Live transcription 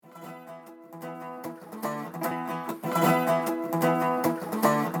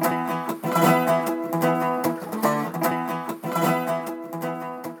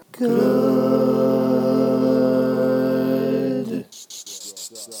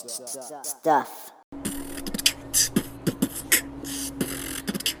Stuff.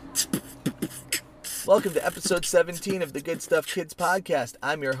 Welcome to episode 17 of the Good Stuff Kids podcast.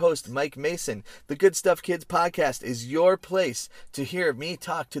 I'm your host, Mike Mason. The Good Stuff Kids podcast is your place to hear me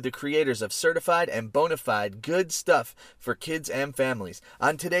talk to the creators of certified and bona fide good stuff for kids and families.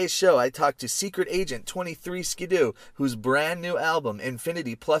 On today's show, I talked to Secret Agent 23 Skidoo, whose brand new album,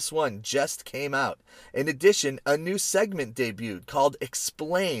 Infinity Plus One, just came out. In addition, a new segment debuted called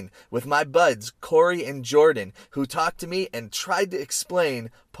Explain with my buds, Corey and Jordan, who talked to me and tried to explain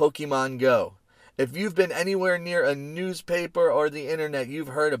Pokemon Go. If you've been anywhere near a newspaper or the internet, you've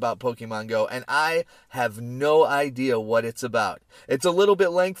heard about Pokemon Go, and I have no idea what it's about. It's a little bit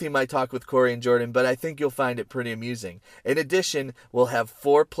lengthy, my talk with Corey and Jordan, but I think you'll find it pretty amusing. In addition, we'll have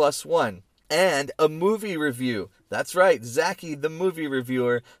 4+1 and a movie review. That's right, Zachy, the movie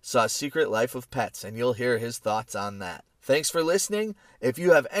reviewer, saw Secret Life of Pets, and you'll hear his thoughts on that. Thanks for listening. If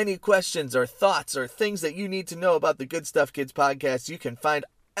you have any questions or thoughts or things that you need to know about the Good Stuff Kids podcast, you can find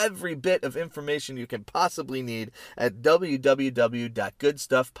every bit of information you can possibly need at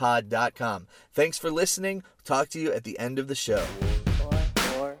www.goodstuffpod.com. Thanks for listening. Talk to you at the end of the show.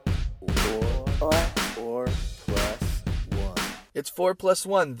 It's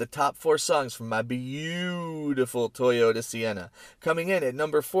 4+1, the top 4 songs from my beautiful Toyota Sienna. Coming in at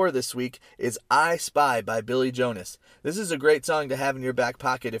number 4 this week is I Spy by Billy Jonas. This is a great song to have in your back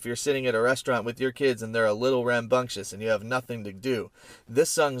pocket if you're sitting at a restaurant with your kids and they're a little rambunctious and you have nothing to do. This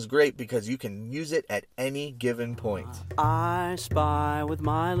song's great because you can use it at any given point. I spy with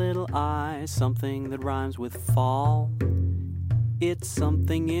my little eye something that rhymes with fall. It's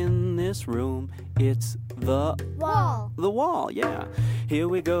something in this room. It's the Wall. The wall, yeah. Here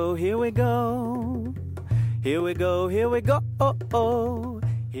we go, here we go. Here we go, here we go. Oh, oh.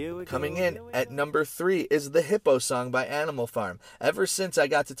 Here we Coming go, in at number 3 is the Hippo Song by Animal Farm. Ever since I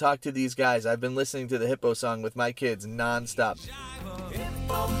got to talk to these guys, I've been listening to the Hippo Song with my kids nonstop.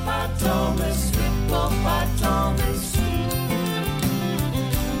 Hippopotamus, hippopotamus.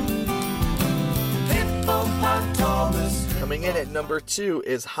 Hippopotamus. Coming in at number 2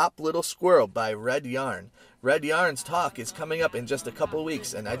 is Hop Little Squirrel by Red Yarn. Red Yarn's talk is coming up in just a couple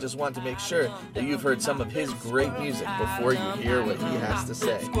weeks, and I just want to make sure that you've heard some of his great music before you hear what he has to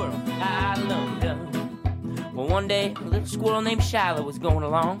say. Well, one day, a little squirrel named Shiloh was going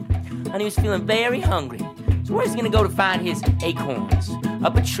along, and he was feeling very hungry. So where's he going to go to find his acorns?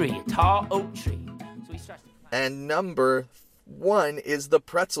 Up a tree, a tall oak tree. So he starts to climb. And number 1 is The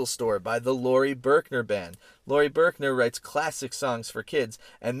Pretzel Store by the Laurie Berkner Band. Laurie Berkner writes classic songs for kids,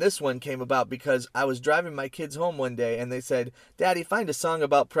 and this one came about because I was driving my kids home one day and they said, "Daddy, find a song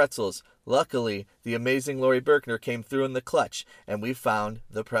about pretzels." Luckily, the amazing Laurie Berkner came through in the clutch, and we found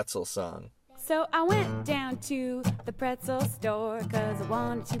the pretzel song. So I went down to the pretzel store 'cause I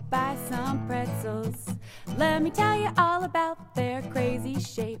wanted to buy some pretzels. Let me tell you all about their crazy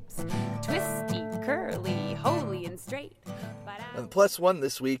shapes. Twisty, curly, holy, and straight. And +1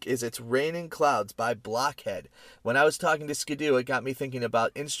 this week is It's Raining Clouds by Blockhead. When I was talking to Skidoo, it got me thinking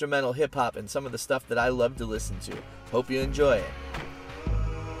about instrumental hip-hop and some of the stuff that I love to listen to. Hope you enjoy it.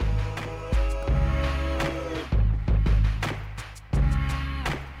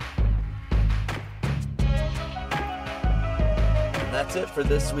 That's it for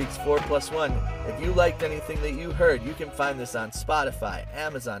this week's 4+1. If you liked anything that you heard, you can find this on Spotify,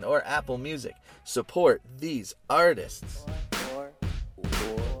 Amazon, or Apple Music. Support these artists.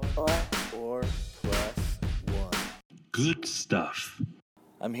 4+1. Good stuff.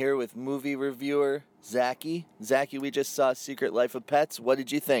 I'm here with movie reviewer Zachy. Zachy, we just saw Secret Life of Pets. What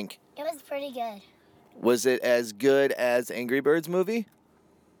did you think? It was pretty good. Was it as good as Angry Birds movie?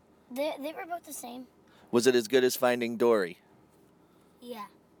 They were both the same. Was it as good as Finding Dory? Yeah.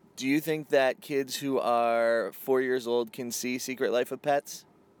 Do you think that kids who are 4 years old can see Secret Life of Pets?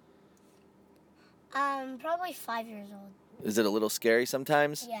 Probably 5 years old. Is it a little scary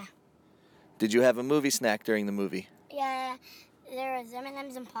sometimes? Yeah. Did you have a movie snack during the movie? Yeah, there was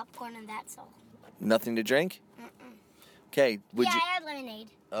M&M's and popcorn and that's all. Nothing to drink? Okay. I had lemonade.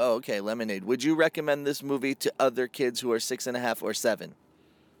 Oh, okay, lemonade. Would you recommend this movie to other kids who are 6.5 or 7?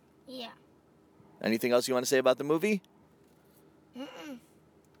 Yeah. Anything else you want to say about the movie?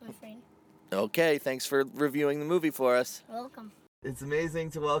 I'm afraid. Okay, thanks for reviewing the movie for us. Welcome. It's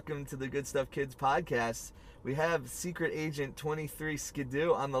amazing to welcome to the Good Stuff Kids podcast. We have Secret Agent 23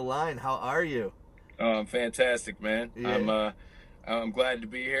 Skidoo on the line. How are you? Fantastic, man. Yeah. I'm glad to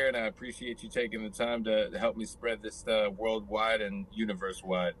be here, and I appreciate you taking the time to help me spread this worldwide and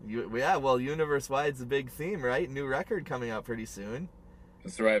universe-wide. Universe-wide's a big theme, right? New record coming out pretty soon.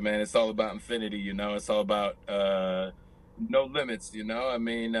 That's right, man. It's all about infinity, you know. It's all about no limits, you know. I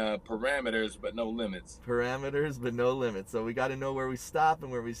mean, parameters, but no limits. Parameters, but no limits. So we got to know where we stop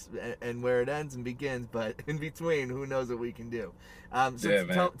and where it ends and begins. But in between, who knows what we can do?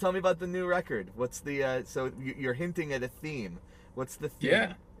 Tell me about the new record. What's the so you're hinting at a theme? What's the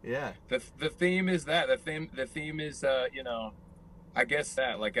theme? Yeah. The theme is that the theme is you know, I guess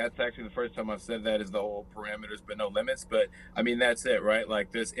that's actually the first time I've said that, is the whole parameters but no limits. But I mean, that's it, right?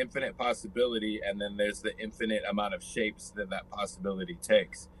 Like, there's infinite possibility, and then there's the infinite amount of shapes that possibility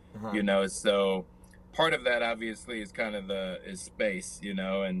takes. You know, so part of that obviously is kind of is space, you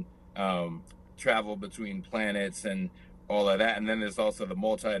know, and travel between planets and all of that. And then there's also the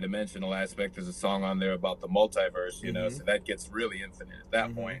multi-dimensional aspect. There's a song on there about the multiverse, you know, so that gets really infinite at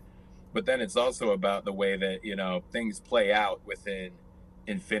that point. But then it's also about the way that, you know, things play out within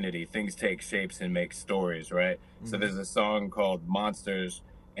infinity. Things take shapes and make stories, right? So there's a song called Monsters,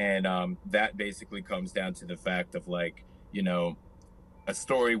 and that basically comes down to the fact of, like, you know, a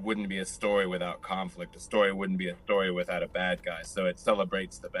story wouldn't be a story without conflict. A story wouldn't be a story without a bad guy. So it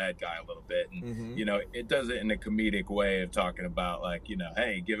celebrates the bad guy a little bit. And, you know, it does it in a comedic way of talking about, like, you know,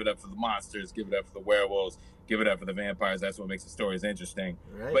 hey, give it up for the monsters, give it up for the werewolves, give it up for the vampires. That's what makes the stories interesting.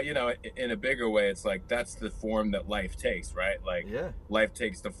 Right. But, you know, in a bigger way, it's like, that's the form that life takes, right? Like, life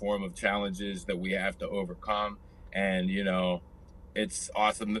takes the form of challenges that we have to overcome. And, you know, it's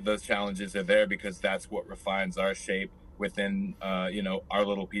awesome that those challenges are there, because that's what refines our shape within you know, our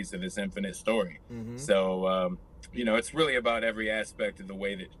little piece of this infinite story. So you know, it's really about every aspect of the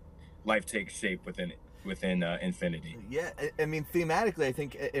way that life takes shape within infinity. I mean, thematically, I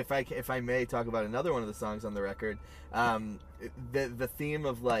think if I may talk about another one of the songs on the record, the theme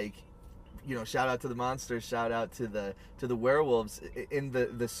of, like, you know, shout out to the monsters, shout out to the werewolves in the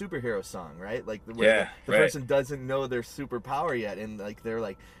superhero song, right? Like, the person doesn't know their superpower yet, and, like, they're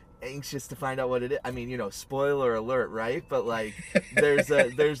like anxious to find out what it is. I mean, you know, spoiler alert, right? But, like, there's a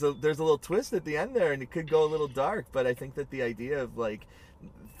little twist at the end there, and it could go a little dark. But I think that the idea of, like,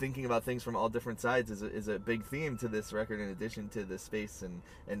 thinking about things from all different sides is a big theme to this record, in addition to the space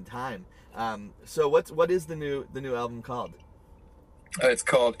and time. So what is the new album called? It's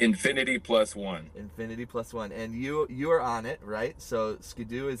called Infinity Plus One. Infinity Plus One, and you are on it, right? So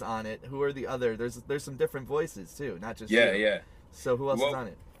Skidoo is on it. Who are the other? There's some different voices too, not just you. So who else is on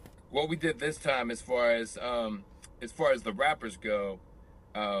it? What we did this time, as far as the rappers go,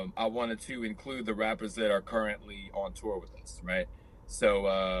 I wanted to include the rappers that are currently on tour with us, right?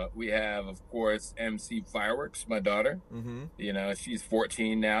 So we have, of course, MC Fireworks, my daughter. You know, she's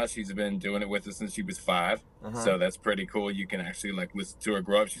 14 now. She's been doing it with us since she was 5. So that's pretty cool. You can actually, like, listen to her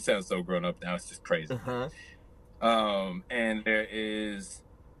grow up. She sounds so grown up now. It's just crazy. And there is,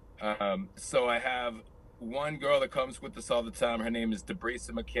 so I have one girl that comes with us all the time. Her name is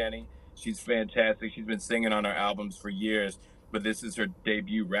Debrisa McKinney. She's fantastic. She's been singing on our albums for years, but this is her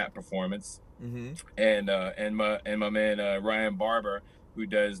debut rap performance. And my man Ryan Barber, who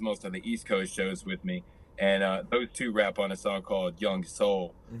does most of the East Coast shows with me, and those two rap on a song called Young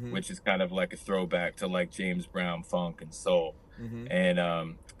Soul, which is kind of like a throwback to, like, James Brown funk and soul.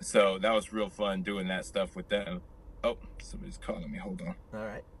 And so that was real fun doing that stuff with them. Oh, somebody's calling me. Hold on. All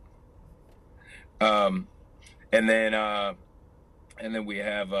right. And then we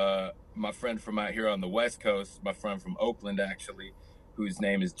have my friend from out here on the West Coast, my friend from Oakland, actually, whose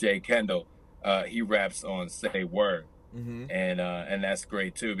name is Jay Kendall. He raps on Say Word. And that's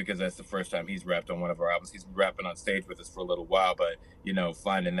great too, because that's the first time he's rapped on one of our albums. He's been rapping on stage with us for a little while, but, you know,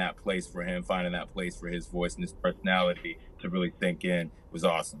 finding that place for him, finding that place for his voice and his personality to really sink in was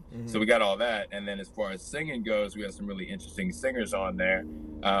awesome. So we got all that. And then as far as singing goes, we have some really interesting singers on there.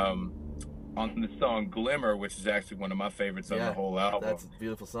 On the song Glimmer, which is actually one of my favorites on the whole album. That's a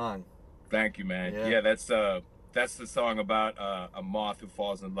beautiful song. Thank you, man. Yeah, that's the song about a moth who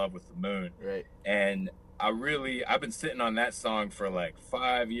falls in love with the moon. Right. And I've been sitting on that song for like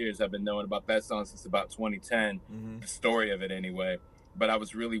 5 years. I've been knowing about that song since about 2010, the story of it anyway. But I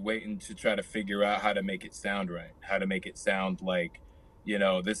was really waiting to try to figure out how to make it sound right, how to make it sound like, you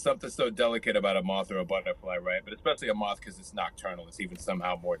know, there's something so delicate about a moth or a butterfly, right? But especially a moth, because it's nocturnal. It's even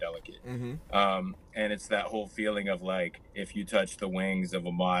somehow more delicate. And it's that whole feeling of, like, if you touch the wings of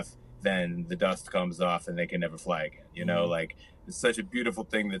a moth, then the dust comes off and they can never fly again. You know, like, it's such a beautiful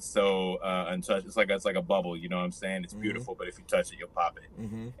thing that's so untouched. It's like a bubble, you know what I'm saying? It's beautiful, but if you touch it, you'll pop it.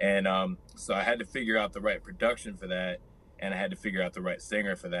 And so I had to figure out the right production for that, and I had to figure out the right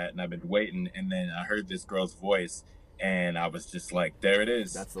singer for that. And I've been waiting, and then I heard this girl's voice, and I was just like, there it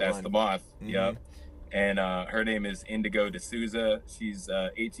is. That's the moth. Yep. And her name is Indigo D'Souza. She's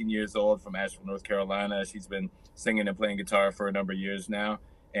 18 years old, from Asheville, North Carolina. She's been singing and playing guitar for a number of years now.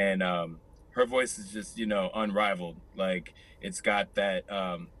 And her voice is just, you know, unrivaled. Like, it's got that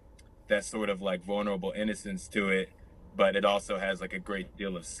that sort of like vulnerable innocence to it, but it also has like a great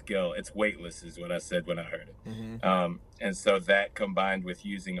deal of skill. It's weightless, is what I said when I heard it. And so that combined with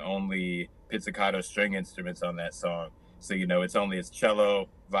using only pizzicato string instruments on that song, so you know, it's cello,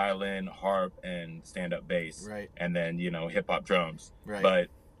 violin, harp, and stand-up bass, Right. and then, you know, hip hop drums. Right. But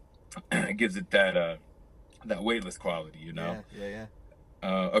it gives it that weightless quality, you know. Yeah.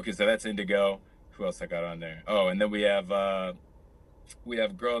 Okay, so that's Indigo. Who else I got on there? Oh, and then we have a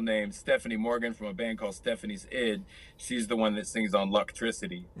girl named Stephanie Morgan from a band called Stephanie's Id. She's the one that sings on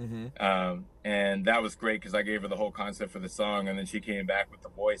Lucktricity. And that was great because I gave her the whole concept for the song, and then she came back with the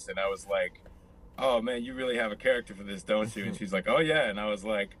voice, and I was like, oh man, you really have a character for this, don't you? And she's like, oh yeah. And I was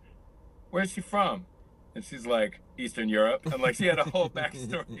like, where's she from? And she's like, Eastern Europe. And like, she had a whole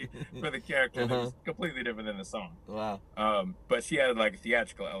backstory for the character that was completely different than the song. Wow. But she had like a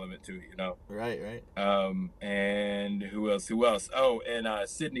theatrical element to it, you know. Right. And who else? Oh, and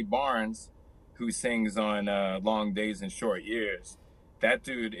Sydney Barnes, who sings on Long Days and Short Years. That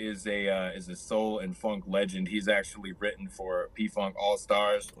dude is a soul and funk legend. He's actually written for P-Funk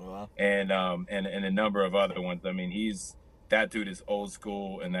All-Stars. Wow. And a number of other ones. I mean, that dude is old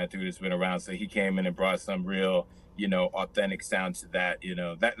school, and that dude has been around. So he came in and brought some real, you know, authentic sound to that. You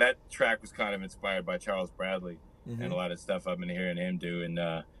know, that track was kind of inspired by Charles Bradley and a lot of stuff I've been hearing him do. And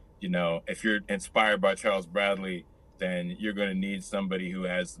you know, if you're inspired by Charles Bradley, then you're going to need somebody who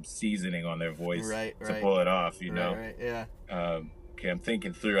has some seasoning on their voice to pull it off. You know. Right. Yeah. Okay, I'm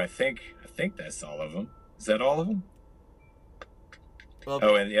thinking through. I think that's all of them. Is that all of them? Well,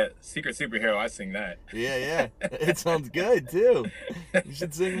 oh, and yeah, Secret Superhero, I sing that. Yeah. It sounds good too. You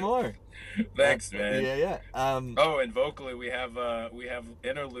should sing more. Thanks, man. Yeah. Oh, and vocally we have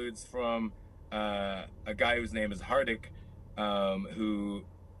interludes from a guy whose name is Hardik, who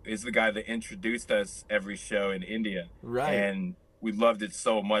is the guy that introduced us every show in India. Right. And we loved it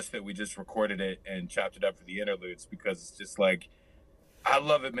so much that we just recorded it and chopped it up for the interludes, because it's just like, I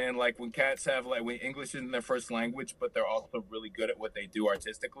love it, man. Like when cats have when English isn't their first language, but they're also really good at what they do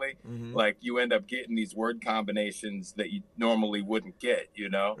artistically. Like you end up getting these word combinations that you normally wouldn't get, you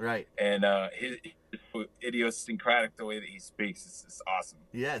know? Right. And his idiosyncratic, the way that he speaks is awesome.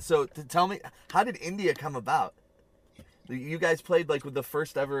 Yeah. So tell me, how did India come about? You guys played like with the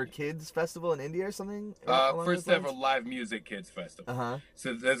first ever kids festival in India or something? First ever live music kids festival.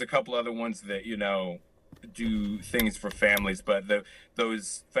 So there's a couple other ones that, you know, do things for families, but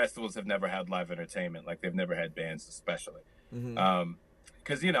those festivals have never had live entertainment. Like they've never had bands, especially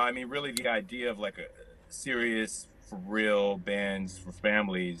because you know, I mean, really the idea of like a serious, for real bands for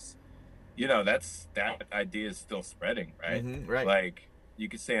families, you know, that idea is still spreading, right? Right. Like you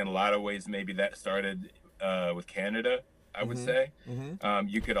could say in a lot of ways maybe that started with Canada, I would say.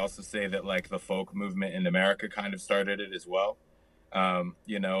 You could also say that like the folk movement in America kind of started it as well.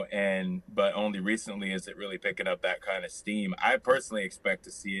 You know, but only recently is it really picking up that kind of steam. I personally expect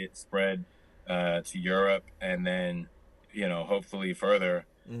to see it spread to Europe, and then, you know, hopefully further,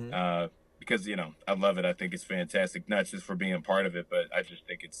 because, you know, I love it. I think it's fantastic, not just for being part of it, but I just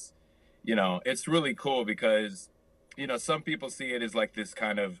think it's, you know, it's really cool because, you know, some people see it as like this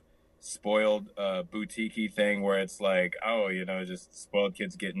kind of spoiled boutique-y thing where it's like, oh, you know, just spoiled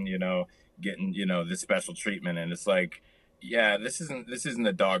kids getting this special treatment, and it's like, yeah, this isn't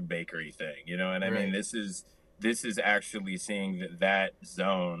a dog bakery thing, you know what I mean? This is actually seeing that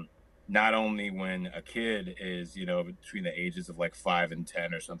zone, not only when a kid is, you know, between the ages of like 5 and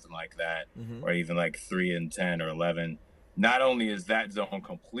 10 or something like that, or even like 3 and 10 or 11. Not only is that zone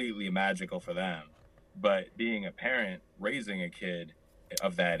completely magical for them, but being a parent raising a kid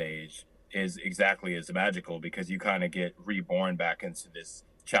of that age is exactly as magical, because you kind of get reborn back into this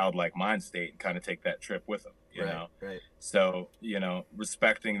childlike mind state and kind of take that trip with them, you know? Right. So, you know,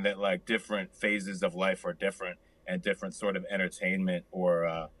 respecting that like different phases of life are different, and different sort of entertainment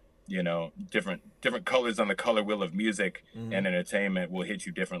or, you know, different colors on the color wheel of music and entertainment will hit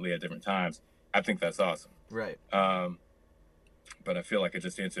you differently at different times. I think that's awesome. Right. But I feel like I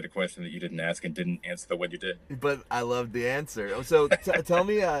just answered a question that you didn't ask and didn't answer the one you did. But I loved the answer. So tell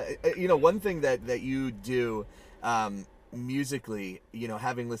me, you know, one thing that you do, musically, you know,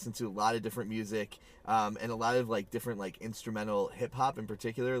 having listened to a lot of different music, and a lot of like different like instrumental hip hop in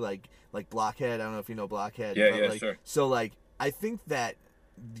particular, like Blockhead. I don't know if you know Blockhead. Yeah, like, sure. So like, I think that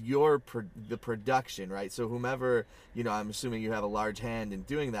the production, right? So whomever, you know, I'm assuming you have a large hand in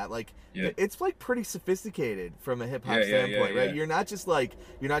doing that. Like, it's like pretty sophisticated from a hip hop standpoint, right? You're not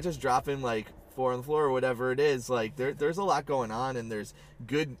just dropping like 4 on the floor or whatever it is. Like there's a lot going on, and there's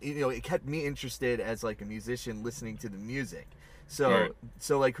good, you know, it kept me interested as like a musician listening to the music. So Right.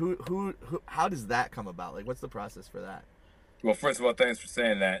 so like who how does that come about? Like, what's the process for that? Well, first of all, thanks for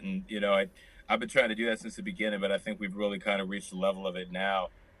saying that. And, you know, I've been trying to do that since the beginning, but I think we've really kind of reached the level of it now,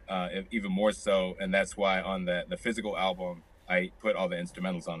 even more so. And that's why on the physical album, I put all the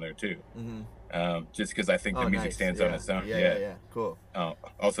instrumentals on there too. Just because I think the music Nice. stands Yeah. on its own. Yeah. Cool.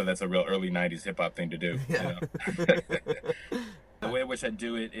 Also, that's a real early 90s hip hop thing to do. Yeah. You know? The way in which I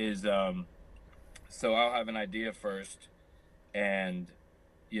do it is, so I'll have an idea first. And,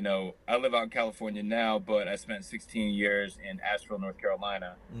 you know, I live out in California now, but I spent 16 years in Asheville, North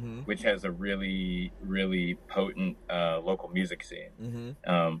Carolina, which has a really, really potent local music scene.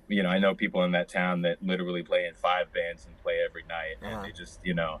 You know, I know people in that town that literally play in 5 bands and play every night, and they just,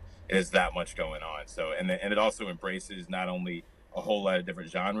 you know, there's that much going on. So, and it also embraces not only a whole lot of different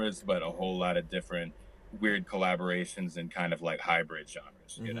genres, but a whole lot of different weird collaborations and kind of like hybrid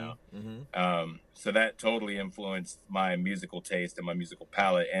genres, you know? So that totally influenced my musical taste and my musical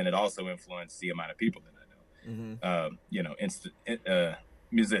palette, and it also influenced the amount of people that I know, you know,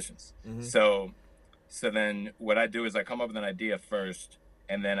 musicians. So then what I do is I come up with an idea first,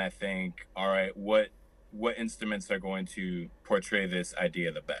 and then I think, all right, what instruments are going to portray this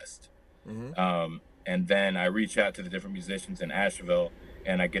idea the best? And then I reach out to the different musicians in Asheville,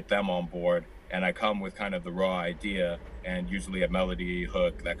 and I get them on board, and I come with kind of the raw idea and usually a melody,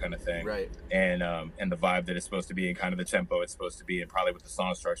 hook, that kind of thing. Right. And the vibe that it's supposed to be and kind of the tempo it's supposed to be and probably what the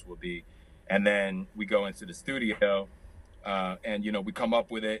song structure will be. And then we go into the studio and, you know, we come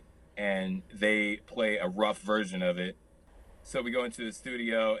up with it and they play a rough version of it. So we go into the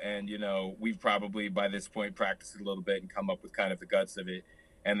studio and, you know, we've probably by this point practiced it a little bit and come up with kind of the guts of it.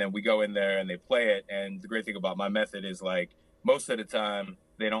 And then we go in there and they play it. And the great thing about my method is like most of the time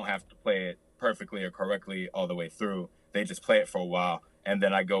they don't have to play it perfectly or correctly all the way through. They just play it for a while, and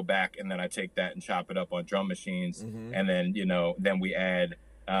then I go back and then I take that and chop it up on drum machines, and then, you know, then we add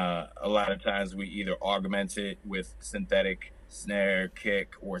a lot of times we either augment it with synthetic snare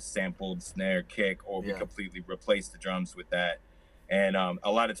kick or sampled snare kick, or we completely replace the drums with that. And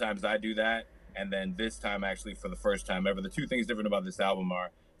a lot of times I do that, and then this time actually for the first time ever, the two things different about this album are,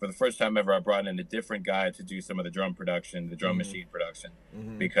 for the first time ever, I brought in a different guy to do some of the drum production, the drum machine production,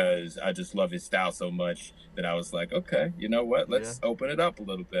 because I just love his style so much that I was like, okay, you know what? Let's open it up a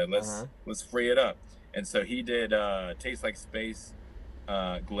little bit. Let's free it up. And so he did Taste Like Space,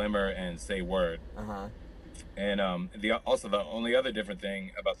 Glimmer, and Say Word. And also the only other different thing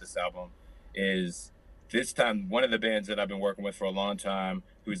about this album is this time one of the bands that I've been working with for a long time,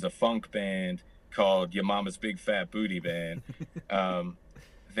 who's a funk band called Your Mama's Big Fat Booty Band.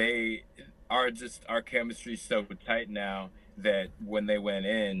 They are just, our chemistry so tight now that when they went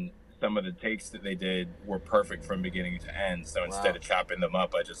in, some of the takes that they did were perfect from beginning to end. So instead of chopping them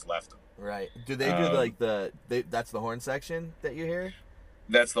up, I just left them. Right. Do they do like that's the horn section that you hear?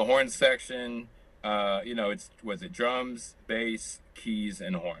 That's the horn section. You know, was it drums, bass, keys,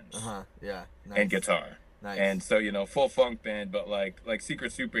 and horns. Yeah. Nice. And guitar. Nice. And so, you know, full funk band, but like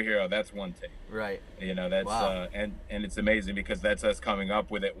Secret Superhero, that's one take. Right. You know, that's and it's amazing because that's us coming up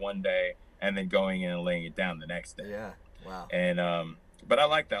with it one day and then going in and laying it down the next day. Yeah. Wow. And but I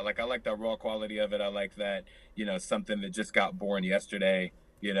like that. Like I like that raw quality of it. I like that, you know, something that just got born yesterday.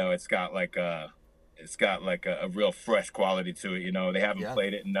 You know, it's got like a real fresh quality to it. You know, they haven't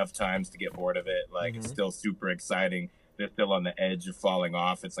played it enough times to get bored of it. Like it's still super exciting. They're still on the edge of falling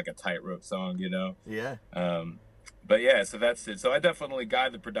off. It's like a tightrope song, you know? Yeah. But yeah, so that's it. So I definitely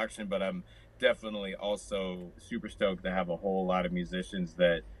guide the production, but I'm definitely also super stoked to have a whole lot of musicians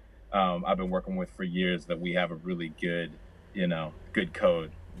that I've been working with for years that we have a really good, you know, good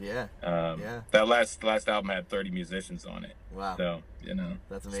code. Yeah. That last album had 30 musicians on it. Wow. So, you know,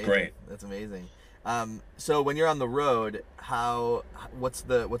 that's amazing. It's great. That's amazing. So when you're on the road, what's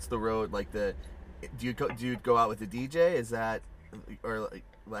the road like? Do you go out with a DJ? Is that, or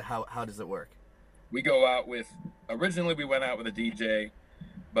like how does it work? We go out with, originally we went out with a DJ,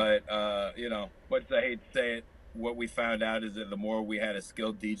 but you know, much as I hate to say it, what we found out is that the more we had a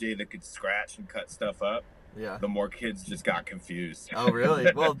skilled DJ that could scratch and cut stuff up, the more kids just got confused. Oh,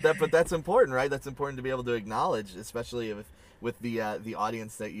 really? Well, but that's important, right? That's important to be able to acknowledge, especially with the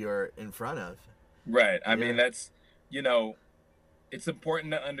audience that you're in front of. Right. I mean, that's, you know, it's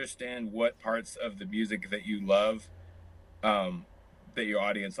important to understand what parts of the music that you love, that your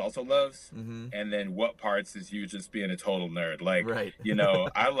audience also loves, and then what parts is you just being a total nerd. Like, you know,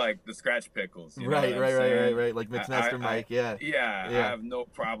 I like the Scratch Pickles. You know right. Like Mixmaster Mike, Yeah, I have no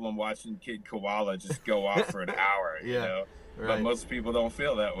problem watching Kid Koala just go off for an hour, you know? Right. But most people don't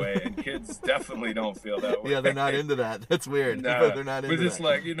feel that way, and kids definitely don't feel that way. Yeah, they're not into that. That's weird. No, they're not into that. We're just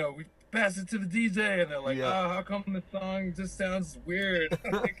like, you know, pass it to the DJ, and they're like, Yeah. oh, how come the song just sounds weird?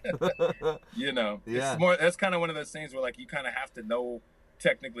 You know, Yeah. it's more. That's kind of one of those things where like you kind of have to know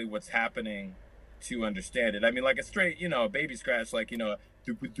technically what's happening to understand it. I mean, like a straight, you know, a baby scratch, like, you know,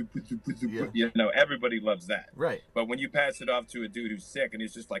 Yeah. you know, everybody loves that. Right. But when you pass it off to a dude who's sick and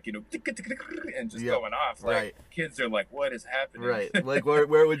he's just like, you know, and just Yeah. going off, like Right. kids are like, what is happening? Right. Like where it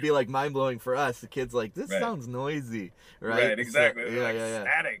would be like mind blowing for us, the kids like, this Right. sounds noisy. Right. Right, exactly. So, They're yeah, like, yeah, yeah.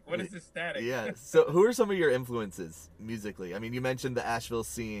 static. What is this static? Yeah. So, who are some of your influences musically? I mean, you mentioned the Asheville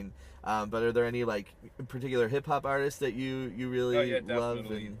scene, but are there any like particular hip hop artists that you really Oh yeah, love?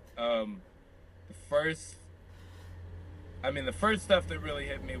 definitely. And... The first stuff that really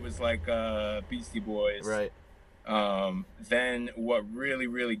hit me was like Beastie Boys. Right. Then what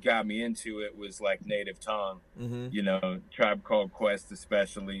really got me into it was like Native Tongue. Mm-hmm. You know, Tribe Called Quest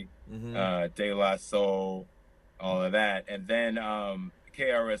especially, Mm-hmm. De La Soul, all of that, and then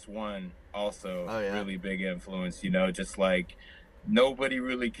KRS-One also Oh, yeah. really big influence. You know, just like nobody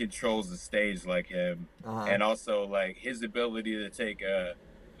really controls the stage like him. Uh-huh. And also like his ability to take a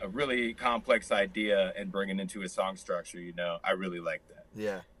really complex idea and bring it into a song structure, you know, I really like that.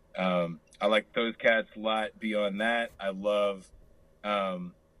 Yeah. I like those cats a lot. Beyond that, I love I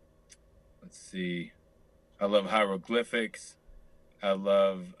love Hieroglyphics. I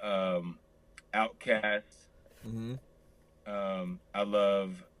love Outkast. Mm-hmm. I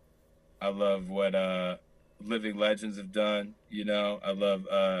love what Living Legends have done, you know. I love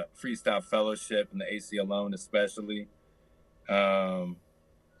Freestyle Fellowship and the AC Alone especially.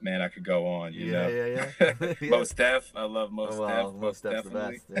 Man, I could go on, you know. Yeah. Yeah. Mos Def, I love Mos Oh, wow, Def. Mos Def's the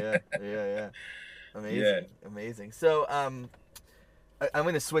definitely. best. Yeah. Amazing. Yeah. Amazing. So, I'm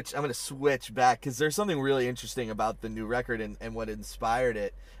gonna switch back because there's something really interesting about the new record and what inspired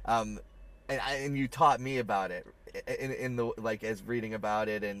it. And you taught me about it in the like as reading about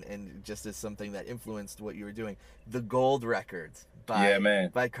it and just as something that influenced what you were doing. The Gold Records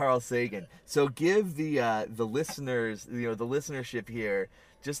by Carl Sagan. So give the listeners, you know, the listenership here,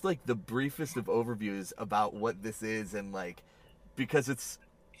 just like the briefest of overviews about what this is, and like because it's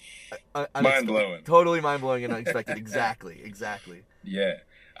Mind-blowing. totally mind blowing and unexpected. Exactly. Yeah.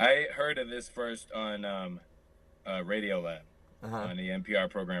 I heard of this first on Radiolab. Uh-huh. On the NPR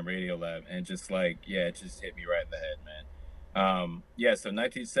program Radiolab, and just like, yeah, it just hit me right in the head, man. So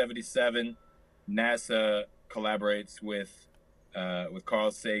 1977, NASA collaborates with Carl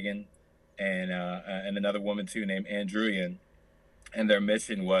Sagan and another woman too named Ann Druyan, and their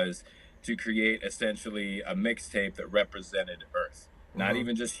mission was to create essentially a mixtape that represented Earth, not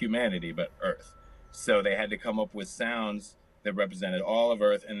even just humanity, but Earth. So they had to come up with sounds that represented all of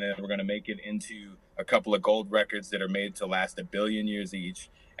Earth, and then we're going to make it into a couple of gold records that are made to last 1 billion years each,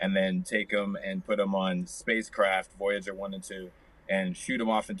 and then take them and put them on spacecraft, Voyager 1 and 2, and shoot them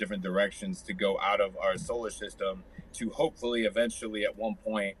off in different directions to go out of our solar system to hopefully eventually at one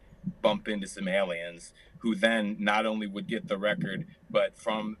point bump into some aliens who then not only would get the record, but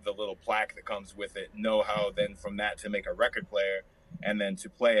from the little plaque that comes with it, know how then from that to make a record player and then to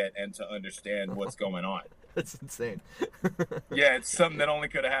play it and to understand what's going on. That's insane. Yeah, it's something that only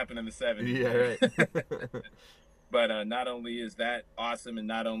could have happened in the 70s. Yeah, right. But not only is that awesome, and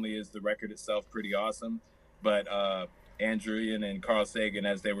not only is the record itself pretty awesome, but Ann Druyan and Carl Sagan,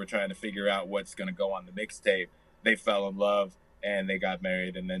 as they were trying to figure out what's going to go on the mixtape, they fell in love and they got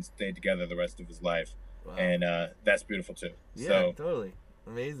married and then stayed together the rest of his life. Wow. And that's beautiful too. Yeah, So totally.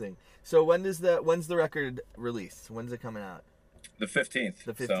 Amazing. So when's the record released? When's it coming out? the 15th.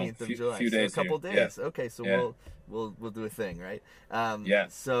 The 15th of July. Few days so a couple here. days. Yeah. Okay, so Yeah. we'll do a thing, right? Yeah.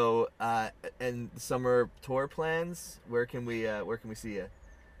 So and summer tour plans. Where can we see you?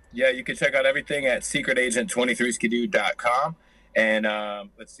 Yeah, you can check out everything at secretagent23skidoo.com. And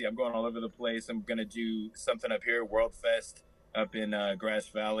let's see, I'm going all over the place. I'm going to do something up here, World Fest up in Grass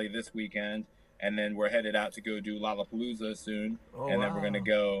Valley this weekend. And then we're headed out to go do Lollapalooza soon. Oh, and then we're wow. going to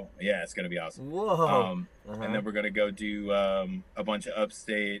go, yeah, it's going to be awesome. Whoa. And then we're going to go do a bunch of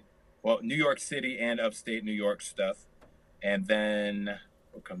New York City and upstate New York stuff. And then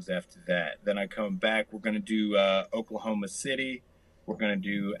what comes after that? Then I come back. We're going to do Oklahoma City. We're going to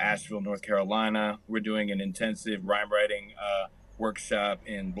do Asheville, North Carolina. We're doing an intensive rhyme writing workshop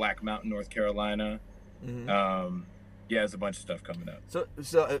in Black Mountain, North Carolina. Mhm. Yeah, there's a bunch of stuff coming up. So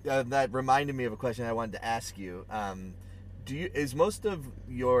that reminded me of a question I wanted to ask you. Is most of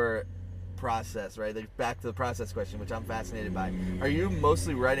your process, right? Like back to the process question, which I'm fascinated by. Are you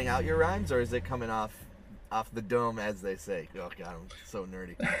mostly writing out your rhymes, or is it coming off the dome, as they say? Oh God, I'm so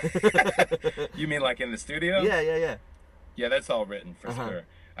nerdy. You mean like in the studio? Yeah. Yeah, that's all written for Uh-huh. sure.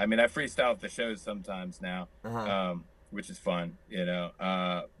 I mean, I freestyle at the shows sometimes now, Uh-huh. which is fun, you know.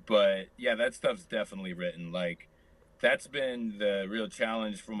 But yeah, that stuff's definitely written. Like, that's been the real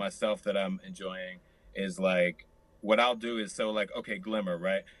challenge for myself that I'm enjoying. Is like, what I'll do is, so like, okay, Glimmer,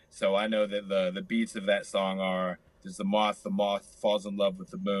 right? So I know that the beats of that song are, there's the moth falls in love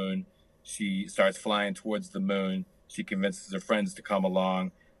with the moon. She starts flying towards the moon. She convinces her friends to come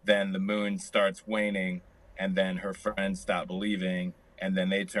along. Then the moon starts waning, and then her friends stop believing, and then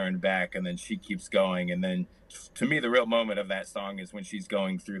they turn back, and then she keeps going. And then, to me, the real moment of that song is when she's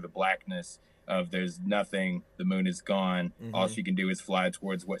going through the blackness of there's nothing, the moon is gone. All she can do is fly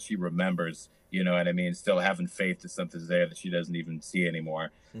towards what she remembers. You know what I mean? Still having faith that something's there that she doesn't even see anymore.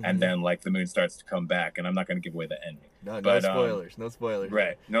 And then, like, the moon starts to come back, and I'm not going to give away the ending. No But, spoilers. No spoilers.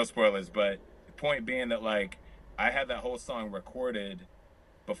 Right. No spoilers. But the point being that, like, I had that whole song recorded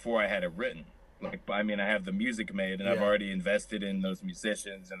before I had it written. Like, I mean, I have the music made, and I've Yeah. already invested in those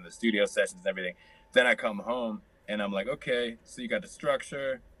musicians and the studio sessions and everything. Then I come home, and I'm like, okay, so you got the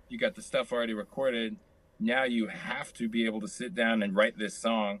structure, you got the stuff already recorded. Now you have to be able to sit down and write this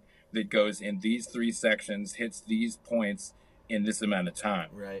song that goes in these 3 sections, hits these points in this amount of time.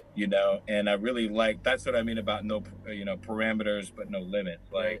 Right. You know, and I really like, that's what I mean about no, parameters, but no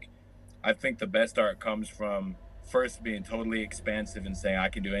limits. Like, Right. I think the best art comes from first being totally expansive and saying I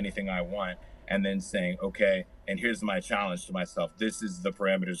can do anything I want, and then saying, okay, and here's my challenge to myself. This is the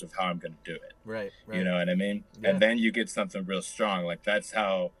parameters of how I'm going to do it. Right. You know what I mean? Yeah. And then you get something real strong. Like, that's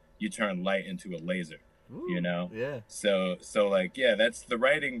how you turn light into a laser. Ooh, You know? Yeah. So like, yeah, that's the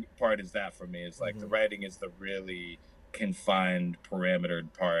writing part is that for me. It's like the writing is the really confined,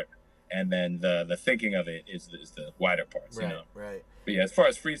 parametered part. And then the thinking of it is the wider parts, Right. you know? Right. But yeah, as far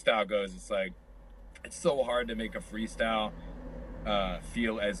as freestyle goes, it's like, it's so hard to make a freestyle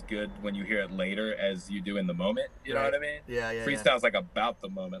feel as good when you hear it later as you do in the moment. You know Right. what I mean? Yeah. Yeah. Freestyle's like about the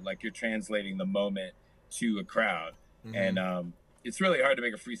moment, like you're translating the moment to a crowd. Mhm. And it's really hard to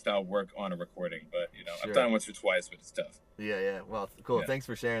make a freestyle work on a recording, but Sure. I've done it once or twice, but it's tough. Yeah. Yeah. Well, cool. Yeah. Thanks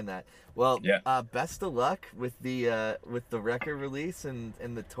for sharing that. Well, Yeah. best of luck with the record release and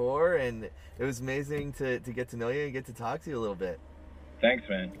the tour, and it was amazing to get to know you and get to talk to you a little bit. Thanks,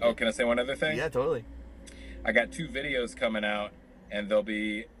 man. Oh, can I say one other thing? Yeah, totally. I got 2 videos coming out, and they'll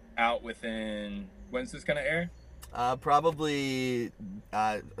be out within, when's this gonna air? Probably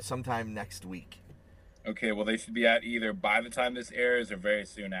sometime next week. Okay, well, they should be out either by the time this airs or very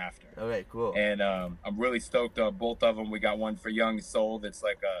soon after. Okay, cool. And I'm really stoked on both of them. We got one for Young Soul that's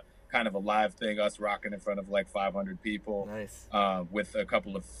like a kind of a live thing, us rocking in front of like 500 people. Nice. With a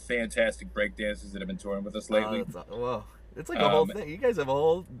couple of fantastic breakdancers that have been touring with us lately. Whoa. It's like a whole thing. You guys have a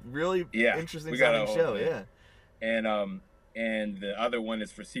whole really Yeah, interesting we got a sounding whole show. thing. Yeah. And the other one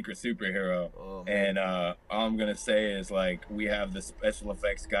is for Secret Superhero. Oh, man. And all I'm gonna say is, like, we have a special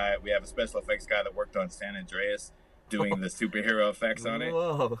effects guy that worked on San Andreas doing the superhero effects on it.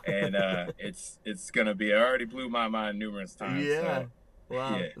 Whoa. And it's gonna be, it already blew my mind numerous times. Yeah. So,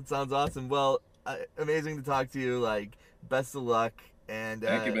 Wow. yeah. That sounds awesome. Well, amazing to talk to you. Like, best of luck. And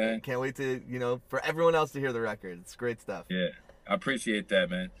Thank you, man. can't wait to, for everyone else to hear the record. It's great stuff. yeah, I appreciate that,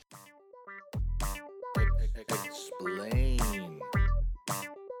 man.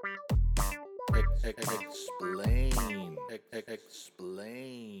 Explain.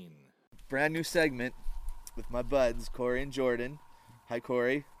 Explain. Brand new segment with my buds, Corey and Jordan. Hi,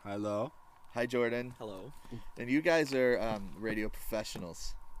 Corey. Hello. Hi, Jordan. Hello. And you guys are radio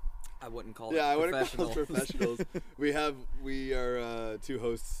professionals. I wouldn't call Yeah, I it wouldn't call professional. us professionals. We are 2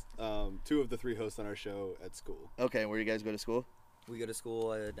 hosts, 2 of the 3 hosts on our show at school. Okay, where you guys go to school? We go to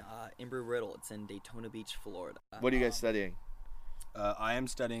school at Embry-Riddle. It's in Daytona Beach, Florida. What are you guys studying? I am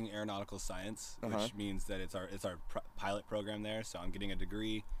studying aeronautical science, Uh-huh. which means that it's our pilot program there. So I'm getting a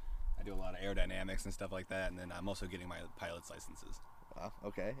degree. I do a lot of aerodynamics and stuff like that, and then I'm also getting my pilot's licenses. Wow,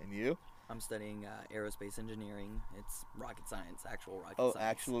 okay. And you? I'm studying aerospace engineering. It's rocket science, actual rocket Oh, science.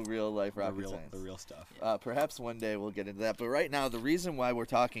 actual real life rocket science. The real stuff. Perhaps one day we'll get into that. But right now, the reason why we're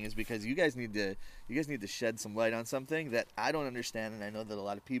talking is because you guys need to shed some light on something that I don't understand, and I know that a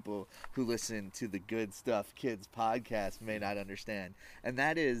lot of people who listen to the Good Stuff Kids podcast may not understand. And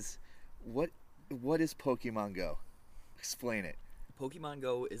that is, what is Pokemon Go? Explain it. Pokemon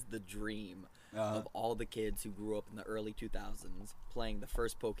Go is the dream of all the kids who grew up in the early 2000s playing the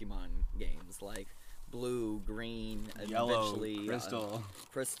first Pokemon games like Blue, Green, Yellow, eventually Crystal,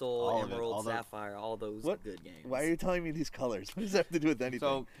 all of it, Emerald, all the- Sapphire, all those good games. Why are you telling me these colors? What does that have to do with anything?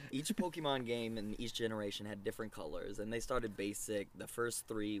 So Each Pokemon game in each generation had different colors, and they started basic. The first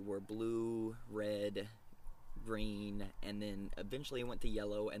 3 were blue, red, green, and then eventually it went to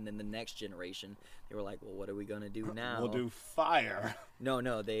yellow, and then the next generation, they were like, well, what are we going to do now? we'll do fire.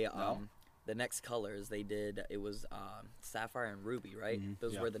 No, they the next colors they did, it was Sapphire and Ruby, right?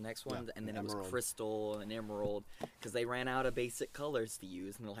 Those Yeah. were the next ones, and then it was Emerald. Crystal and Emerald, because they ran out of basic colors to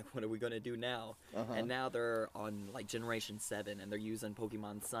use, and they're like, what are we going to do now? And now they're on like Generation 7, and they're using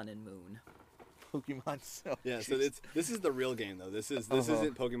Pokemon Sun and Moon. Pokemon Sun. Yeah, so this is the real game though. This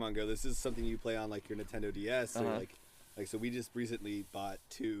isn't Pokemon Go. This is something you play on like your Nintendo DS or like so we just recently bought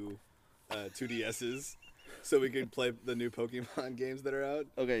two DSs so we could play the new Pokemon games that are out.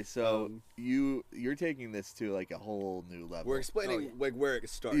 Okay, so you're taking this to like a whole new level. We're explaining like where it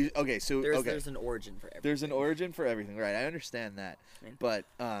started. Okay, so There's an origin for everything. There's an origin for everything, right? I understand that, but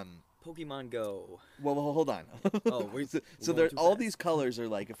Pokemon Go. well, hold on. Oh, so there, all these colors are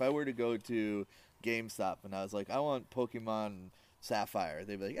like, if I were to go to GameStop and I was like, I want Pokemon Sapphire,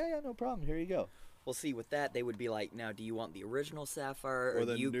 they'd be like, yeah, no problem, here you go. Well, see, with that, they would be like, now, do you want the original Sapphire Or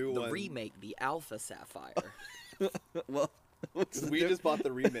the new one? remake, the Alpha Sapphire? Well, We just bought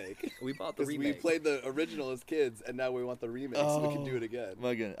the remake. We bought the 'Cause remake. We played the original as kids, and now we want the remake so we can do it again.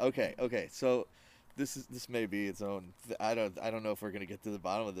 My goodness. Okay. So this may be its own. I don't know if we're gonna get to the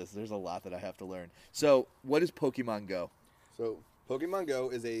bottom of this. There's a lot that I have to learn. So what is Pokemon Go? So Pokemon Go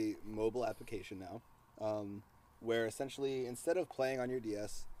is a mobile application now, where essentially instead of playing on your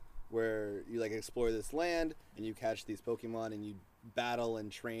DS, where you like explore this land and you catch these Pokemon and you battle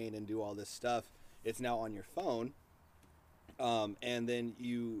and train and do all this stuff, it's now on your phone, and then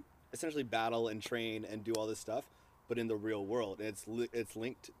you essentially battle and train and do all this stuff, but in the real world. And it's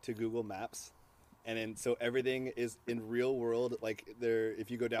linked to Google Maps, and then so everything is in real world. Like there, if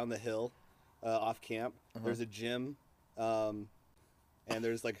you go down the hill off camp, there's a gym. And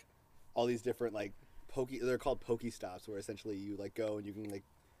there's like all these different like they're called Pokestops, where essentially you like go and you can like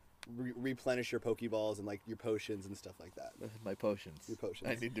replenish your Pokeballs and like your potions and stuff like that. My potions. Your potions.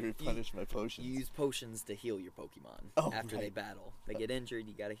 I need to replenish my potions. You use potions to heal your Pokemon after they battle. They get injured,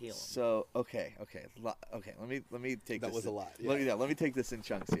 you gotta heal them. So okay. Let me take That this. was a lot, Let me take this in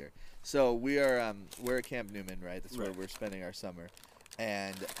chunks here. So we're at Camp Newman, right? That's where we're spending our summer.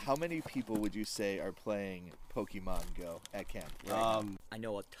 And how many people would you say are playing Pokemon Go at camp? Right? I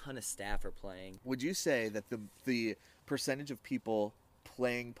know a ton of staff are playing. Would you say that the percentage of people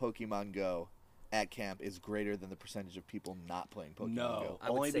playing Pokemon Go at camp is greater than the percentage of people not playing Pokemon Go? I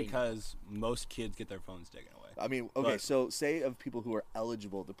would only say because most kids get their phones taken away. I mean, okay, so say of people who are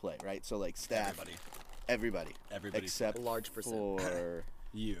eligible to play, right? So like staff, everybody except a large percent for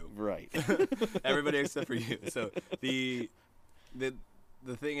you, right? Everybody except for you. So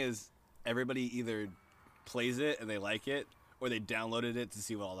the thing is, everybody either plays it and they like it, or they downloaded it to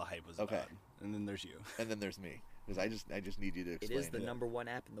see what all the hype was about. And then there's you. And then there's me. Because I just need you to explain. It is the #1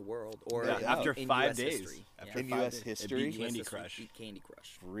 app in the world, or after in 5 US days. history. After US history, it beat Candy Crush. Beat Candy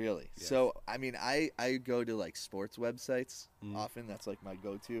Crush. Really? Yes. So I mean, I go to like sports websites often. That's like my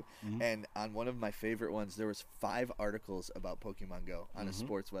go-to. And on one of my favorite ones, there was 5 articles about Pokemon Go on a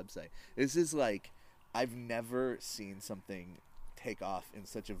sports website. This is like, I've never seen something take off in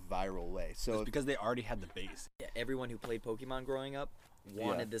such a viral way. So it's because they already had the base. Yeah, everyone who played Pokemon growing up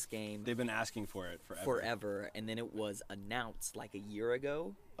wanted this game. They've been asking for it forever. And then it was announced like a year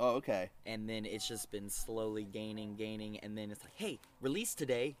ago. Oh, okay. And then it's just been slowly gaining, and then it's like, hey, release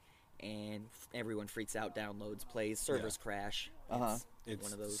today, and everyone freaks out, downloads, plays, servers crash. It's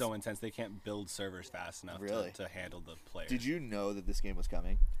one of those. so intense. They can't build servers fast enough to handle the players. Did you know that this game was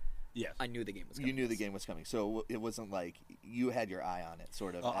coming? Yes. I knew the game was coming. You knew the game was coming, so it wasn't like you had your eye on it,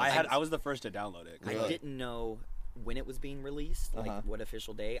 sort of. Oh, I was the first to download it. I didn't know when it was being released, like what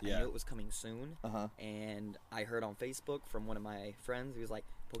official day. I knew it was coming soon, and I heard on Facebook from one of my friends, he was like,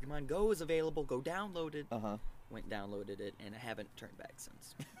 Pokemon Go is available, go download it. Went downloaded it, and I haven't turned back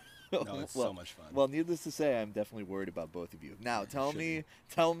since. No, it's so much fun. Well, needless to say, I'm definitely worried about both of you. Now, tell me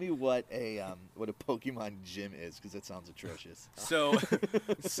what a Pokemon gym is, because it sounds atrocious. So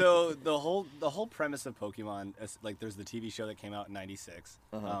the whole premise of Pokemon is, like, there's the TV show that came out in '96,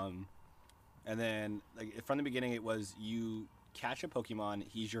 and then like from the beginning it was you catch a Pokemon,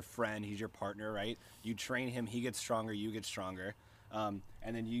 he's your friend, he's your partner, right? You train him, he gets stronger, you get stronger, and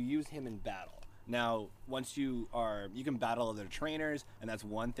then you use him in battle. Now, once you can battle other trainers, and that's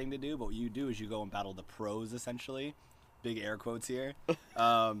one thing to do, but what you do is you go and battle the pros, essentially, big air quotes here,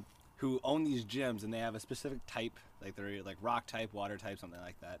 who own these gyms, and they have a specific type, like they're like rock type, water type, something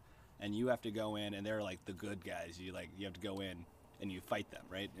like that, and you have to go in, and they're like the good guys. You have to go in and you fight them,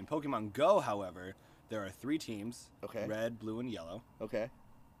 right? In Pokemon Go, however, there are 3 teams, red, blue, and yellow. Okay.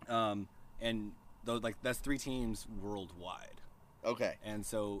 And those, like, that's 3 teams worldwide. Okay. And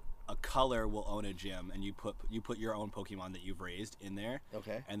so a color will own a gym, and you put your own Pokemon that you've raised in there.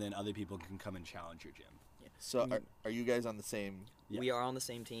 Okay. And then other people can come and challenge your gym. Yeah. So are you guys on the same? We are on the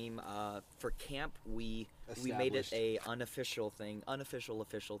same team. For camp, we made it a official thing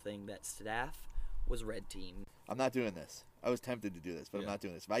that staff was red team. I'm not doing this. I was tempted to do this, but I'm not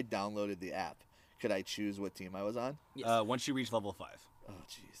doing this. If I downloaded the app, could I choose what team I was on? Yes. Once you reach level 5. Oh,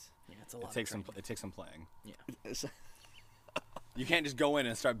 jeez. Yeah, it's a lot. It takes some playing. Yeah. You can't just go in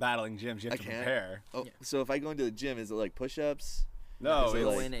and start battling gyms. You have to prepare. Oh, so if I go into the gym, is it like push-ups? No, you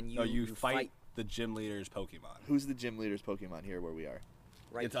go in and you fight the gym leader's Pokemon. Who's the gym leader's Pokemon here where we are?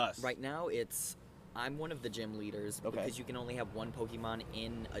 It's us. Right now, I'm one of the gym leaders because you can only have one Pokemon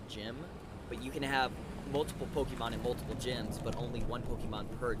in a gym, but you can have multiple Pokemon in multiple gyms, but only one Pokemon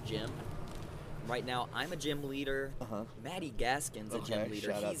per gym. Right now, I'm a gym leader. Maddie Gaskin's a gym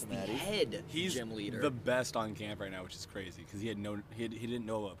leader. He's the head gym leader. He's the best on camp right now, which is crazy because he didn't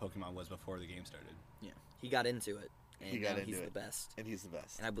know what Pokemon was before the game started. Yeah, he got into it. And he's the best. And he's the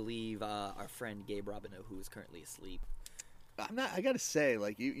best. And I believe our friend Gabe Robineau, who is currently asleep. I gotta say,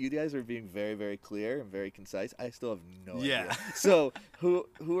 like you guys are being very, very clear and very concise. I still have no idea. Yeah. So who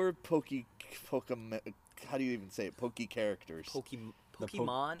are Pokemon? How do you even say it? Poke characters.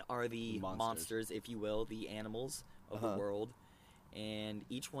 Pokemon are the monsters, if you will, the animals of the world, and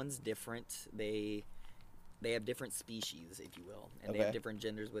each one's different. They have different species, if you will, and they have different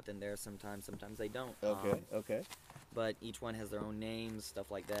genders within there. Sometimes they don't. Okay. But each one has their own names, stuff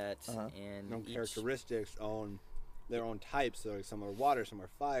like that, and characteristics on their own types. So some are water, some are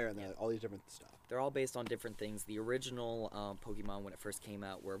fire, and all these different stuff. They're all based on different things. The original Pokemon, when it first came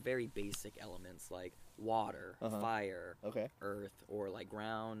out, were very basic elements like water, fire, earth, or like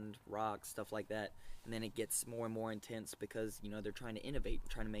ground, rocks, stuff like that. And then it gets more and more intense because, they're trying to innovate,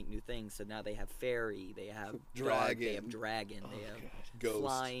 trying to make new things. So now they have fairy, they have dragon, they have ghost.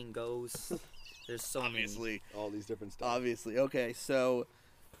 Flying ghosts. There's so many. All these different stuff. Obviously. Okay, so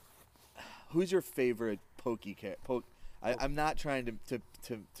who's your favorite I'm not trying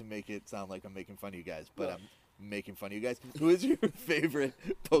to make it sound like I'm making fun of you guys, but I'm making fun of you guys. Who is your favorite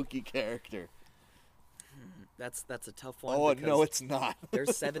Poke character? That's a tough one. Oh, no, it's not.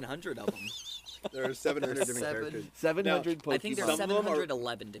 There's 700 of them. There are 700 different characters. 700 Pokemon. I think there's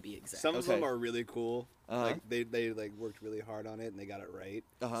 711 to be exact. Some of them are really cool. Like they worked really hard on it and they got it right.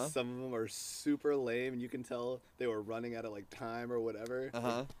 Some of them are super lame and you can tell they were running out of like time or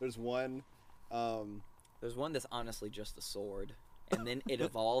whatever. There's one. There's one that's honestly just a sword, and then it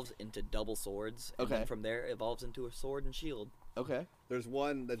evolves into double swords, and then from there it evolves into a sword and shield. Okay. There's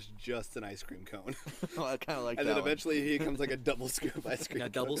one that's just an ice cream cone. I kind of like and that then one. eventually he becomes like a double scoop ice cream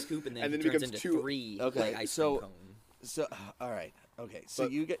cone. Double scoop, and then it he turns becomes into 3 ice cream cone. So, all right. Okay. So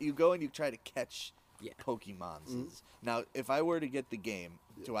you go and you try to catch Pokemons. Now, if I were to get the game,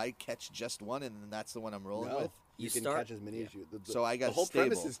 do I catch just one and then that's the one I'm rolling with? You can catch as many as you. So I got the whole stable.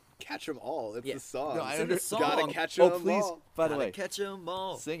 premise is catch them all. It's the song. No, I understand. Gotta catch them all. Oh, please. By the way, catch them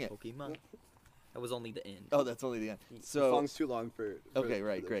all. Sing it. Pokemon. That was only the end. Oh, that's only the end. So the song's too long for okay,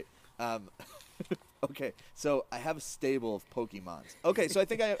 right, great. Okay, so I have a stable of Pokemons. Okay, so I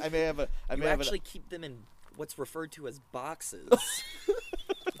think I may have a. You actually keep them in what's referred to as boxes.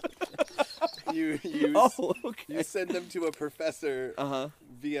 You send them to a professor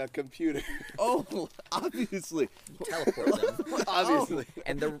via computer. Oh, obviously. Teleport them. Obviously.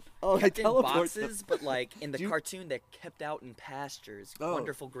 And they're kept in boxes, but like in the cartoon, they're kept out in pastures,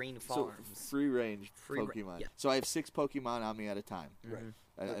 wonderful green farms. So free range Pokemon. Yeah. So I have 6 Pokemon on me at a time.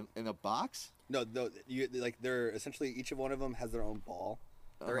 Right. In a box? No, they're essentially each of one of them has their own ball.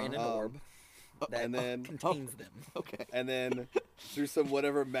 They're in an orb that and then contains them. Okay. And then through some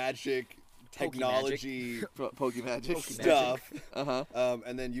whatever magic technology Pokemagic stuff.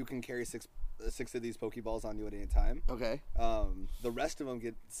 And then you can carry six of these Pokeballs on you at any time. Okay. The rest of them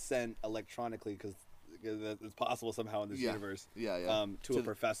get sent electronically because it's possible somehow in this universe. To a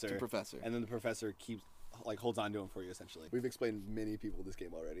professor. To professor. And then the professor holds on to them for you essentially. We've explained many people this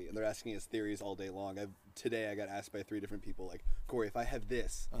game already, and they're asking us theories all day long. Today I got asked by 3 different people, like, Corey, if I have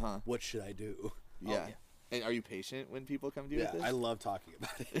this, what should I do? Yeah. And are you patient when people come to you with this? I love talking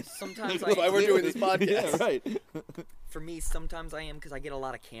about it. Sometimes That's why we're doing this podcast. Yeah, right. For me, sometimes I am because I get a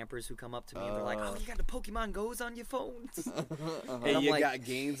lot of campers who come up to me and they're like, "Oh, you got the Pokemon Go's on your phones?" Hey, you got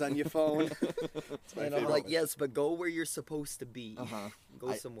games on your phone? And I'm like, "Yes, but go where you're supposed to be.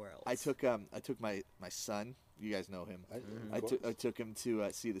 Go somewhere else." I took my son. You guys know him. I took him to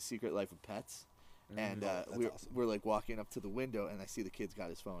see The Secret Life of Pets. And we're like walking up to the window, and I see the kid's got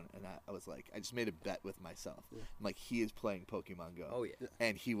his phone, and I was like, I just made a bet with myself. Yeah. I'm like, he is playing Pokemon Go. Oh yeah.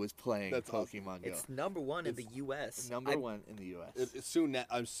 And he was playing Pokemon Go. It's #1 in the U.S. Number one in the U.S. It's soon.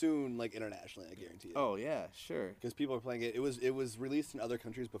 I'm soon like internationally. I guarantee you. Oh yeah, sure. Because people are playing it. It was released in other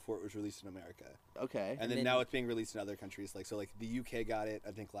countries before it was released in America. Okay. And then now it's being released in other countries. Like the UK got it.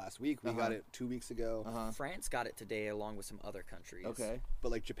 I think last week. We got it 2 weeks ago. France got it today, along with some other countries. Okay.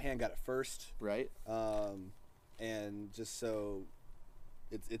 But like Japan got it first. Right. And just so,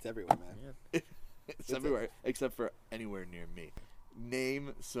 it's everywhere, man. Yeah. it's everywhere except for anywhere near me.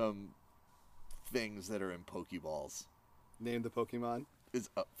 Name some things that are in Pokeballs. Name the Pokemon. Is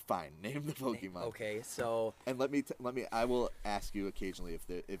fine. Name the Pokemon. Okay, so and let me. I will ask you occasionally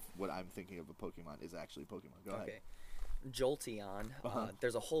if what I'm thinking of a Pokemon is actually Pokemon. Go ahead. Jolteon.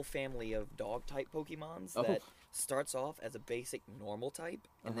 There's a whole family of dog type Pokemons that starts off as a basic normal type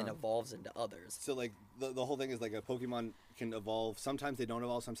and then evolves into others. So like the whole thing is like a Pokemon can evolve. Sometimes they don't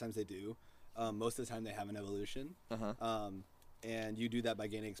evolve. Sometimes they do. Most of the time they have an evolution. And you do that by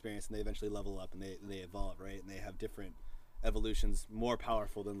gaining experience, and they eventually level up and they evolve, right? And they have different evolutions, more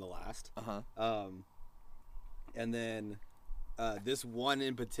powerful than the last. And then this one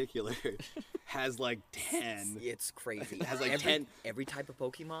in particular has like 10. It's crazy. It has like 10. Every type of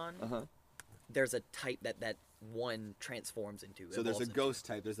Pokemon, there's a type that one transforms into. So there's a ghost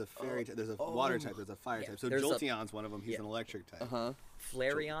type, there's a fairy type, there's a water type, there's a fire type. So Jolteon's one of them. He's an electric type.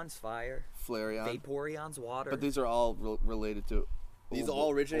 Flareon's fire. Flareon. Vaporeon's water. But these are all related to. These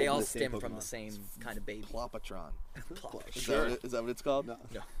all originate. They all stem from the same kind of baby. Plopatron. Is that what it's called? No.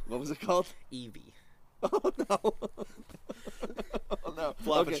 What was it called? Eevee. Oh no. Oh no.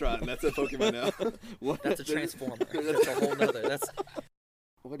 Plopatron. Okay. That's a Pokemon now. That's a Transformer. That's a whole nother.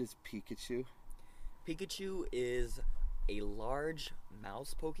 What is Pikachu? Pikachu is a large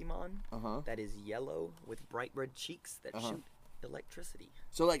mouse Pokemon that is yellow with bright red cheeks that shoot electricity.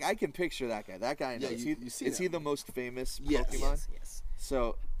 So like I can picture that guy. That guy. Yeah, is he the most famous Yes. Pokemon? Yes.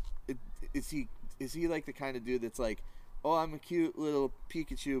 So, is he like the kind of dude that's like, oh, I'm a cute little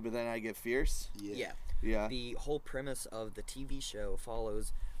Pikachu, but then I get fierce? Yeah. Yeah. The whole premise of the TV show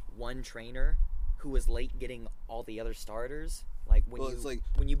follows one trainer who was late getting all the other starters. Like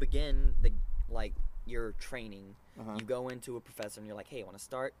when you begin your training, you go into a professor and you're like, hey, I want to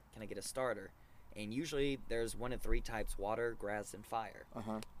start. Can I get a starter? And usually there's one of 3 types: water, grass, and fire.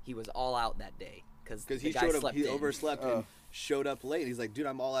 He was all out that day because he showed up. He overslept and showed up late. He's like, dude,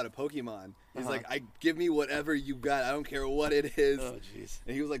 I'm all out of Pokemon. He's like, give me whatever you got. I don't care what it is. Oh jeez.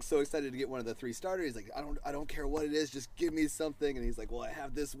 And he was like so excited to get one of the 3 starters. He's like, I don't care what it is. Just give me something. And he's like, well, I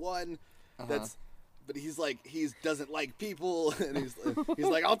have this one. That's. But he's like, he doesn't like people, and he's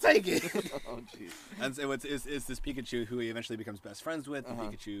like, I'll take it. Oh jeez. And so it's this Pikachu who he eventually becomes best friends with. And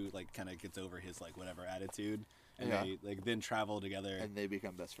Pikachu like kind of gets over his like whatever attitude, and they like then travel together. And they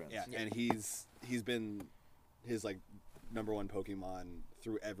become best friends. Yeah. And he's been his like #1 Pokemon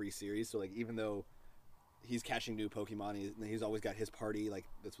through every series. So like even though he's catching new Pokemon, he's always got his party. Like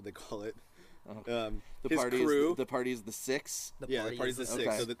that's what they call it. His crew. The party is the 6. The party's the 6.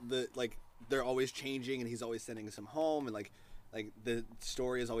 Okay. So the like they're always changing, and he's always sending some home, and like the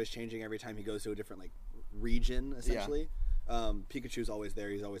story is always changing every time he goes to a different like region essentially. Pikachu's always there.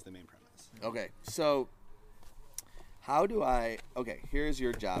 He's always the main premise. Okay, so how do I? Okay, here's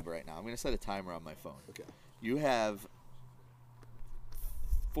your job right now. I'm gonna set a timer on my phone. Okay. You have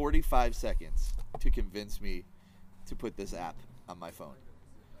 45 seconds to convince me to put this app on my phone.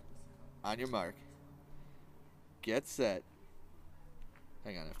 On your mark. Get set.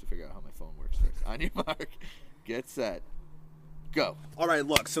 Hang on, I have to figure out how my phone works first. On your mark. Get set. Go. All right,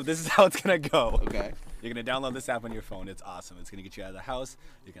 look. So this is how it's going to go. Okay. You're going to download this app on your phone. It's awesome. It's going to get you out of the house.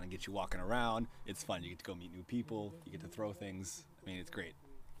 It's going to get you walking around. It's fun. You get to go meet new people. You get to throw things. I mean, it's great.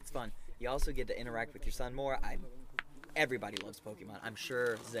 It's fun. You also get to interact with your son more. Everybody loves Pokemon. I'm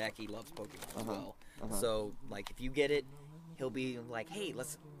sure Zachy loves Pokemon as well. So, like, if you get it, he'll be like, hey,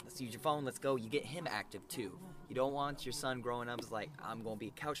 let's use your phone. Let's go. You get him active, too. You don't want your son growing up as like, I'm going to be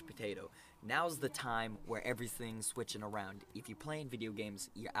a couch potato. Now's the time where everything's switching around. If you're playing video games,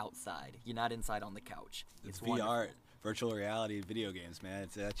 you're outside. You're not inside on the couch. It's VR, wonderful. Virtual reality video games, man.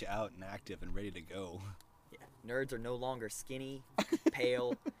 It's got you out and active and ready to go. Yeah. Nerds are no longer skinny,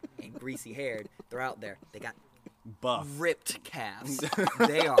 pale, and greasy-haired. They're out there. They got buff, ripped calves.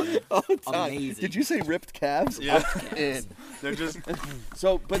 They are amazing. Did you say ripped calves? Yeah. They're just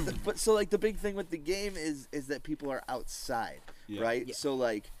so. But so like the big thing with the game is that people are outside, right? Yeah. So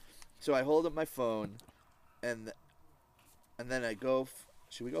like, so I hold up my phone, and then I go.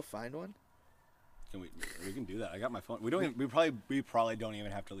 Should we go find one? We can do that. I got my phone. We probably don't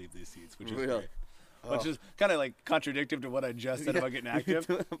even have to leave these seats, which is great. which is kind of like contradictory to what I just said about getting active.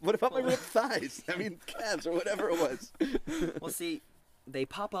 What about my ripped thighs? I mean, calves or whatever it was. Well, see, they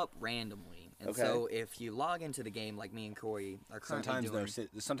pop up randomly, and so if you log into the game like me and Corey are currently doing,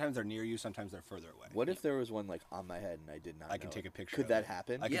 sometimes they're near you, sometimes they're further away. What if there was one like on my head and I did not? I can take a picture. Could that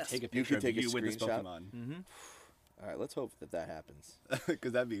happen? I can take a picture. You could take a with this screenshot. Pokemon. Mm-hmm. All right, let's hope that happens.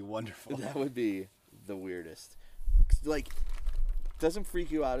 Because that'd be wonderful. That would be the weirdest. Like, doesn't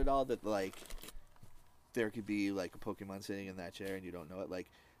freak you out at all that like there could be like a Pokemon sitting in that chair and you don't know it?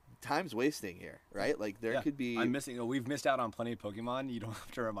 Like, time's wasting here, right? Like there could be. We've missed out on plenty of Pokemon. You don't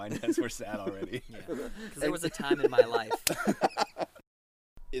have to remind us we're sad already. Because there was a time in my life.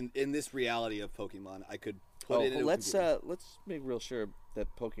 In this reality of Pokemon, I could put it in. Let's make real sure that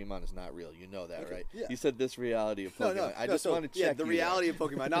Pokemon is not real. You know that, right? Yeah. You said this reality of Pokemon. No, I just want to check the reality of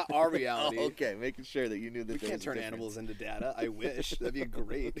Pokemon, not our reality. Okay, making sure that you knew that. We can't turn animals into data. I wish that'd be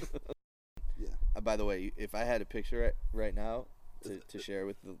great. Yeah. By the way, if I had a picture right now to share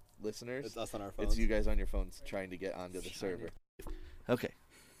with the listeners, it's us on our phones. It's you guys on your phones trying to get onto the server. Okay,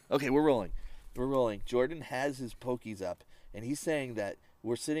 we're rolling. Jordan has his Pokies up, and he's saying that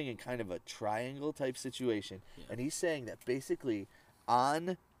we're sitting in kind of a triangle type situation, and he's saying that basically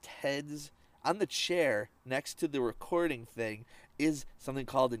on the chair next to the recording thing is something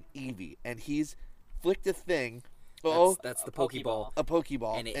called an Eevee, and he's flicked a thing. That's the Pokeball. A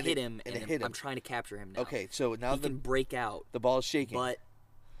Pokeball. And it hit him, and it hit him. I'm trying to capture him now. Okay, so now he can break out. The ball is shaking. But,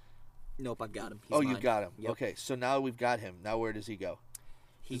 nope, I've got him. He's you got him. Yep. Okay, so now we've got him. Now where does he go?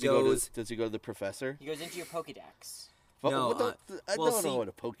 Does he go to the professor? He goes into your Pokedex. No, I don't know what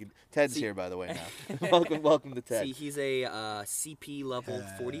a Ted's here, by the way, now. welcome to Ted. See, he's a CP level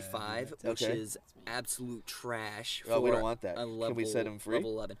 45, which is absolute trash. Oh, we don't want that. Can we set him free?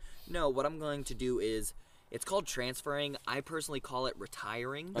 Level 11. No, what I'm going to do is, it's called transferring. I personally call it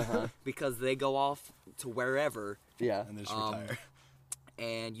retiring because they go off to wherever. Yeah. And they just retire.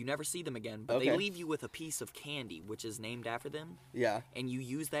 And you never see them again, but they leave you with a piece of candy, which is named after them. Yeah. And you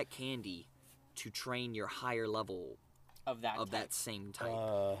use that candy to train your higher level of that same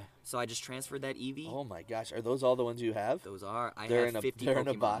type. So I just transferred that Eevee. Oh my gosh, are those all the ones you have? Those are. They're have 50 They're Pokemon. in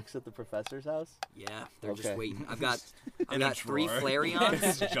a box at the professor's house? Yeah, they're just waiting. I've got 3 drawer.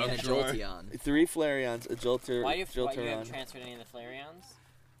 Flareons and a Jolteon. 3 Flareons, a Jolteron. Why you haven't transferred any of the Flareons?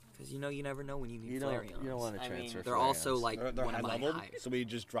 Because you never know when you need Flareons. You don't want to transfer. They're also like they're one of my high-leveled, high. so we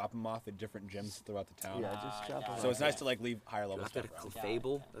just drop them off at different gyms throughout the town. Yeah, just drop them. So it's nice to like leave higher level I've got stuff a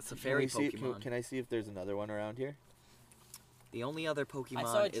Clefable. That's a fairy Pokemon. Can I see if there's another one around here? The only other Pokemon I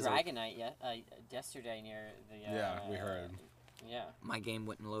saw a is Dragonite yesterday near the. Yeah, we heard. Yeah. My game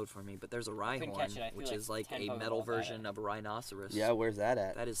wouldn't load for me, but there's a Rhyhorn, catch it. which is like a metal version of a rhinoceros. Yeah, where's that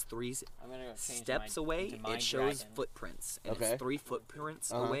at? That is 3 I'm gonna go steps away. It shows footprints, and it's 3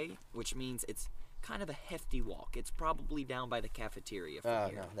 footprints away, which means it's kind of a hefty walk. It's probably down by the cafeteria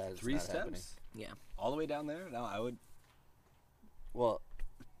from here. No, that is 3 not steps? happening. Yeah. All the way down there? No, I would. Well,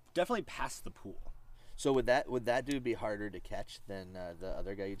 definitely past the pool. So would that dude be harder to catch than the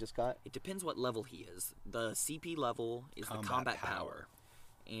other guy you just caught? It depends what level he is. The CP level is the combat power.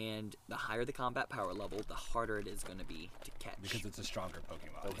 And the higher the combat power level, the harder it is going to be to catch. Because it's a stronger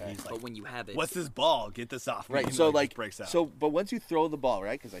Pokemon. Okay. He's like, but when you have it... What's this ball? Get this off me. Right, so like, breaks out. So, but once you throw the ball,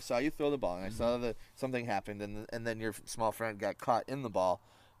 right? Because I saw you throw the ball, and I saw that something happened, and then your small friend got caught in the ball.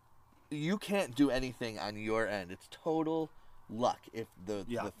 You can't do anything on your end. It's total luck if the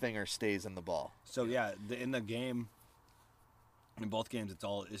thinger stays in the ball. So yeah, in the game, in both games,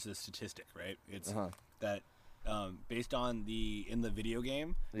 it's a statistic, right? It's that based on in the video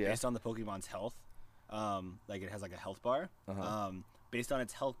game, based on the Pokemon's health, like it has like a health bar. Based on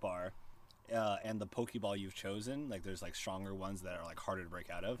its health bar, and the Pokeball you've chosen, like there's like stronger ones that are like harder to break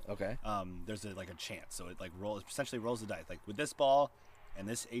out of. Okay. There's a chance, so it like essentially rolls the dice. Like with this ball and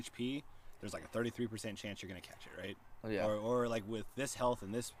this HP, there's like a 33% chance you're gonna catch it, right? Yeah. Or like with this health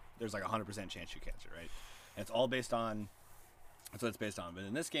and this, there's like a 100% chance you catch it, right? And it's all based on. That's what it's based on. But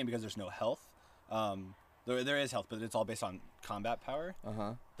in this game, because there's no health, there is health, but it's all based on combat power.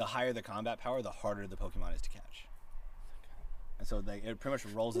 The higher the combat power, the harder the Pokemon is to catch. And so it pretty much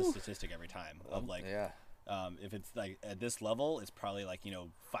rolls a statistic every time of like, if it's like at this level, it's probably like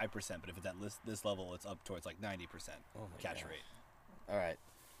 5%, but if it's at this level, it's up towards like 90% catch rate. All right.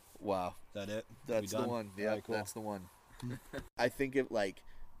 Wow. Is that it? That's the one. Yeah, right, cool. That's the one. I think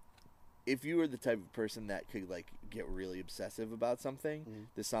if you were the type of person that could like get really obsessive about something,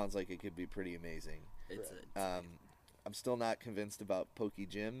 this sounds like it could be pretty amazing. I'm still not convinced about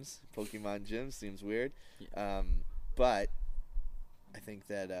Pokemon gyms. Seems weird. But I think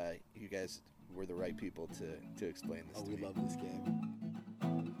that you guys were the right people to explain this to me. We love this game.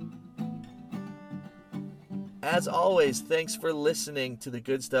 As always, thanks for listening to the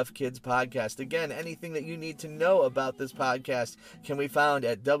Good Stuff Kids podcast. Again, anything that you need to know about this podcast can be found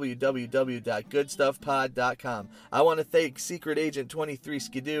at www.goodstuffpod.com. I want to thank Secret Agent 23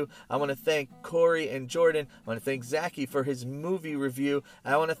 Skidoo. I want to thank Corey and Jordan. I want to thank Zachy for his movie review.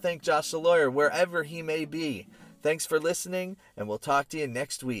 And I want to thank Josh the lawyer, wherever he may be. Thanks for listening, and we'll talk to you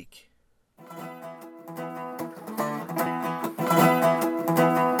next week.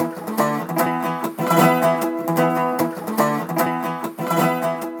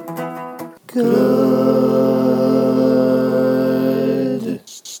 Good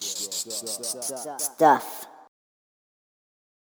stuff.